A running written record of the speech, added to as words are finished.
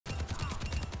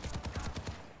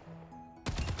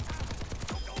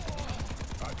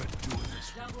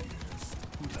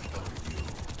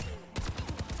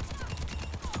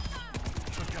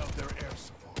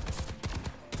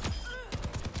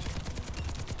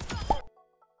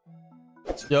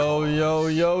Yo, yo,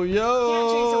 yo,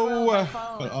 yo.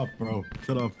 Shut up, bro.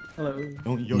 Shut up. Hello.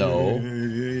 Don't No.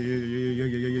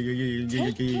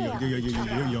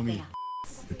 Yummy.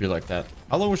 It'd be like that.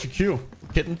 How long was your queue,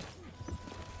 kitten?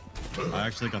 I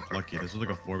actually got lucky. This was like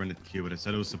a 4-minute queue, but it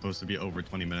said it was supposed to be over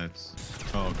 20 minutes.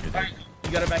 Oh, okay. All right,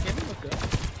 you got it back in? Let's go.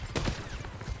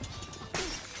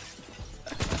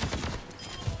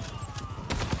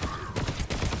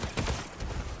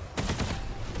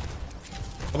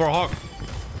 Over a hawk.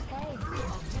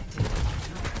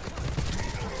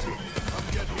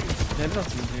 They have enough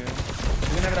food here.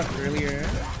 We're gonna have enough earlier.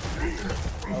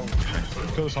 Oh.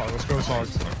 Let's go hog. Let's go hog.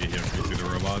 Lucky here through the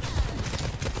robots.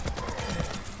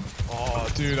 Oh,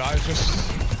 dude, I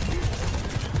just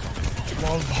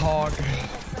love hog.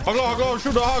 Hog, hog,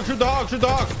 shoot the hog, shoot the hog, shoot the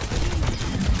hog.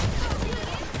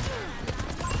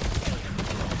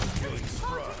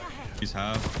 He's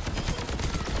half.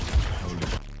 Holy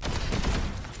shit.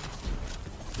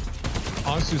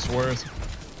 Honestly, it's worth.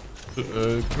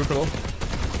 Critical.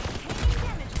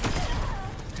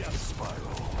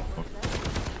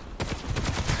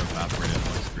 Evaporated on my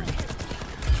screen.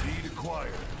 Lead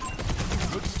acquired.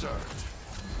 Good start.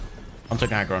 I'm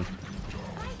taking high ground.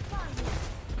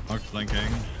 Hog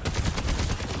flanking.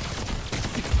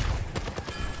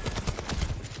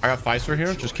 I got Pfizer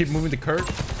here. Just keep moving the curve.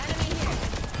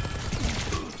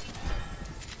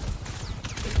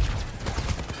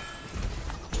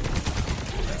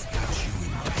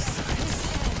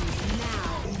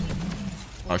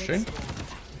 Oh, Shane?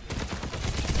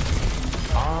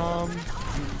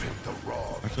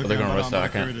 Actually, they're gonna I'm rest about that, I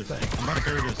to can't. carry this. I'm about to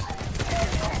carry this.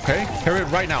 Okay, carry it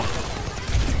right now.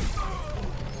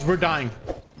 We're dying.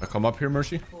 I come up here,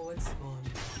 Mercy.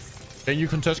 Can you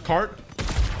contest cart?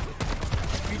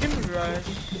 You can rush.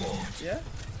 Yeah?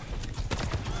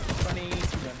 20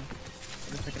 to run.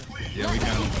 Yeah, we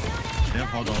can. They have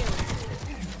hog off.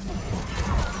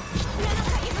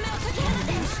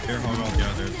 They're hog off.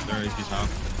 Yeah, they're AP's half.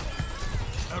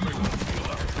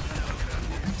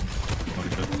 Holy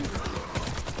shit.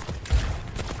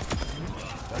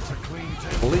 That's a clean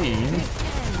take. Clean.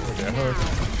 Okay, hurt.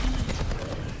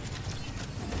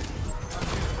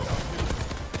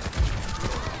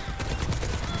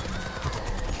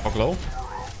 Hog low.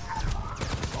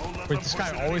 Wait, this guy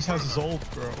always has his ult,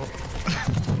 bro.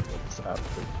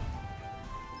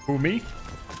 Who, me?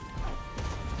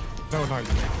 No, not you.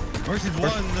 Or she's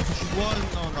won. She's won.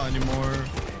 No, not anymore.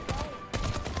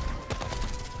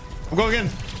 I'm going in.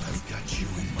 I've got you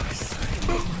in my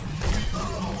sight.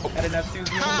 Got enough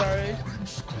Suzu, sorry.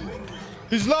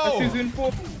 He's low. Suzu in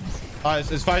 4.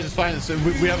 It's fine. It's fine.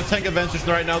 We have a tank advantage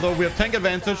right now, though. We have tank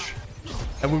advantage.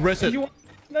 And we risk it.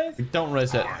 Nice. We don't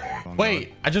risk it.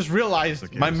 Wait, I just realized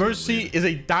Okay, my so Mercy weird. is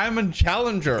a diamond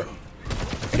challenger.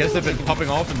 I guess they've been popping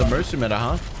off in the Mercy meta,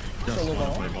 huh? Just Solo wanna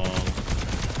ball. play ball.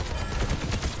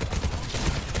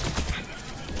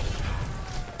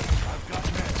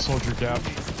 Soldier gap.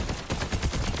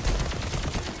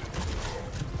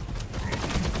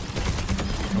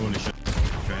 Holy shit.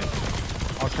 Okay.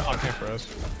 I can't press.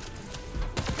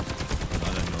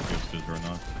 I didn't know if it was or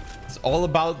not. It's all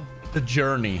about the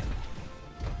journey,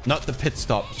 not the pit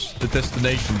stops, the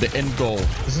destination, the end goal.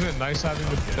 Isn't it nice having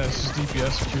the best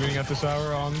DPS queuing at this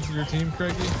hour on your team,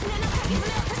 Kragie?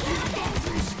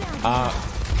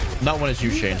 Not when it's you,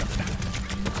 Shane.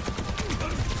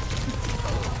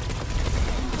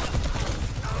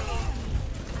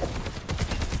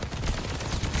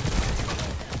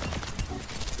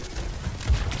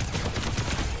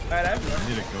 Alright, I've I run.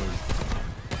 need a code.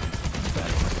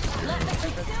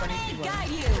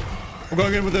 I'm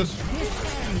going in with this.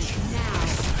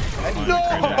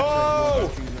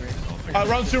 No!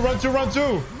 Round two, round two, round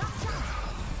two.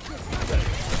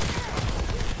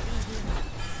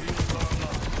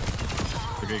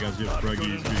 Okay, guys, you have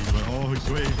Kragie. Oh, he's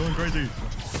way, he's going crazy.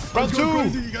 Round He's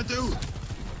going two. crazy. You got two.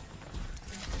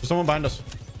 There's someone behind us.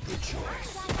 Good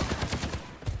choice.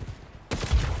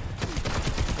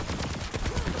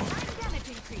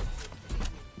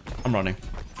 I'm running.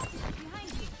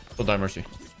 Still die, Mercy.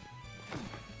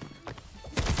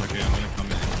 Okay, I'm gonna come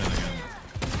in then again.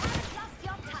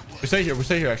 We stay here. We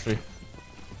stay here, actually.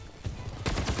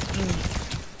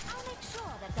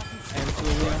 I'm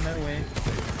slowly on my way.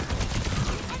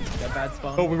 Got bad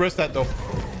spawn. Oh, we risked that, though.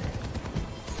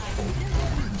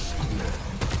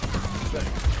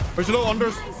 Where's the little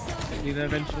unders? Need an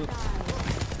eventual.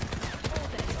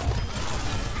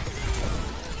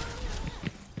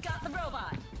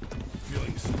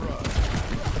 Feeling sprung.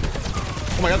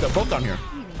 Oh my god, they're both down here.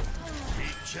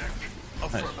 Heat check.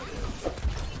 Affirmative.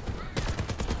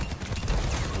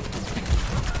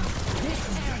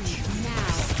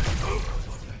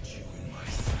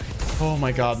 Oh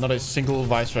my god, not a single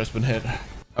Vice has been hit.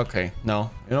 Okay, no.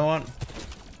 You know what?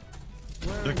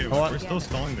 Okay, what? we're still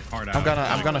stalling the card out.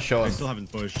 I'm gonna show I him. still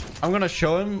haven't pushed. I'm gonna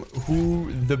show him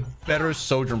who the better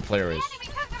Sojourn player is.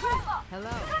 Hello.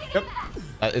 Yep.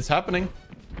 It's happening.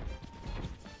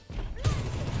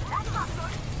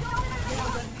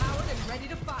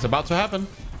 It's about to happen.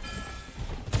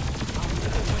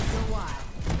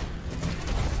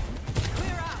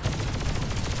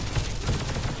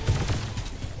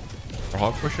 Are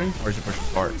Hog pushing? Or is he pushing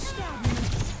hard?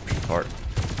 Pushing hard.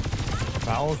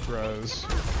 Foul throws.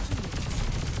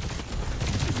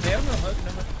 They have no hook,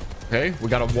 no hook. Okay, we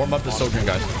gotta warm up the Sojourn,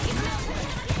 guys.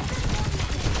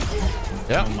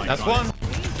 Yeah, Oh my that's God.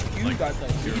 You Like, got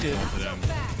that. pure You did. fault to them.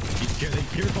 He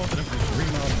pure fault to them for 3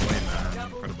 miles away, man.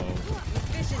 Incredible.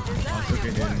 Also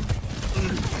good in.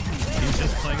 He's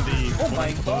just playing the. Oh my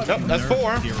God. Yep, that's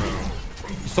 4. Zero.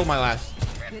 Stole my last.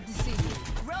 Good to see you.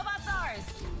 Robots ours.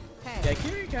 Hey. Yeah,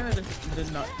 Kiri kind of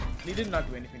did not. He did not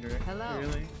do anything to her. Hello.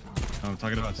 Really. I'm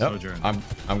talking about Yep. Sojourn.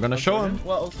 I'm gonna show him.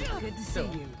 Well, also. Good to see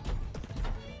you.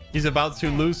 He's about to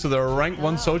lose to the rank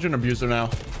 1 Sojourn abuser now.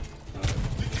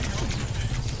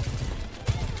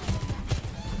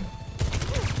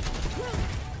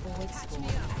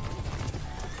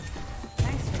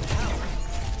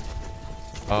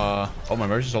 Oh, my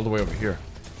mercy's all the way over here.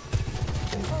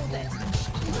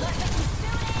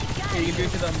 Yeah, you can do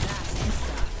it to them.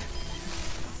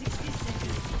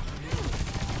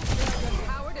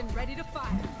 Powered and ready to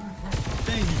fire.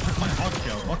 Dang, you took my hog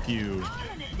kill. Fuck you.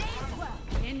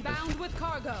 Inbound with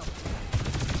cargo.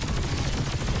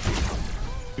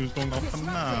 Who's going off the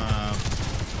map?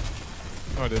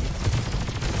 Oh, I didn't.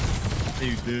 Hey,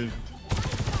 you did.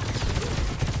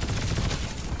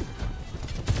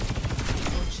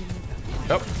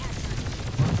 Yep.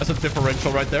 That's a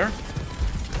differential right there.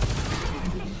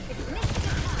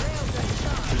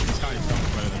 This guy is so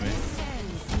much better than me.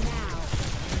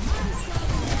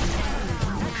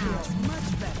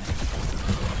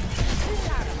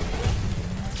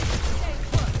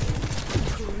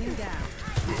 Cooling down.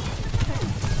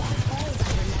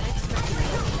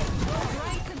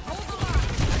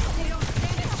 They don't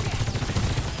stand a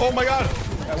chance. Oh my god.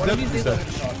 Yeah, one of these days, Zip. I'll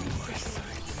get shot.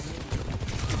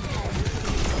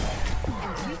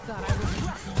 You thought I was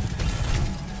rough.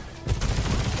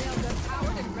 Sails are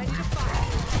powered and ready to fire.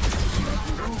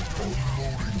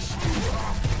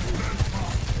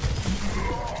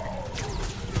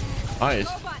 Nice.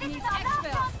 Robot needs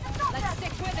exfil. Let's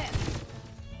stick with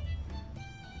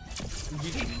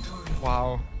it.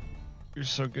 Wow. You're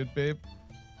so good, babe.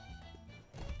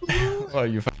 Oh,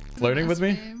 you flirting with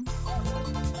me? Game.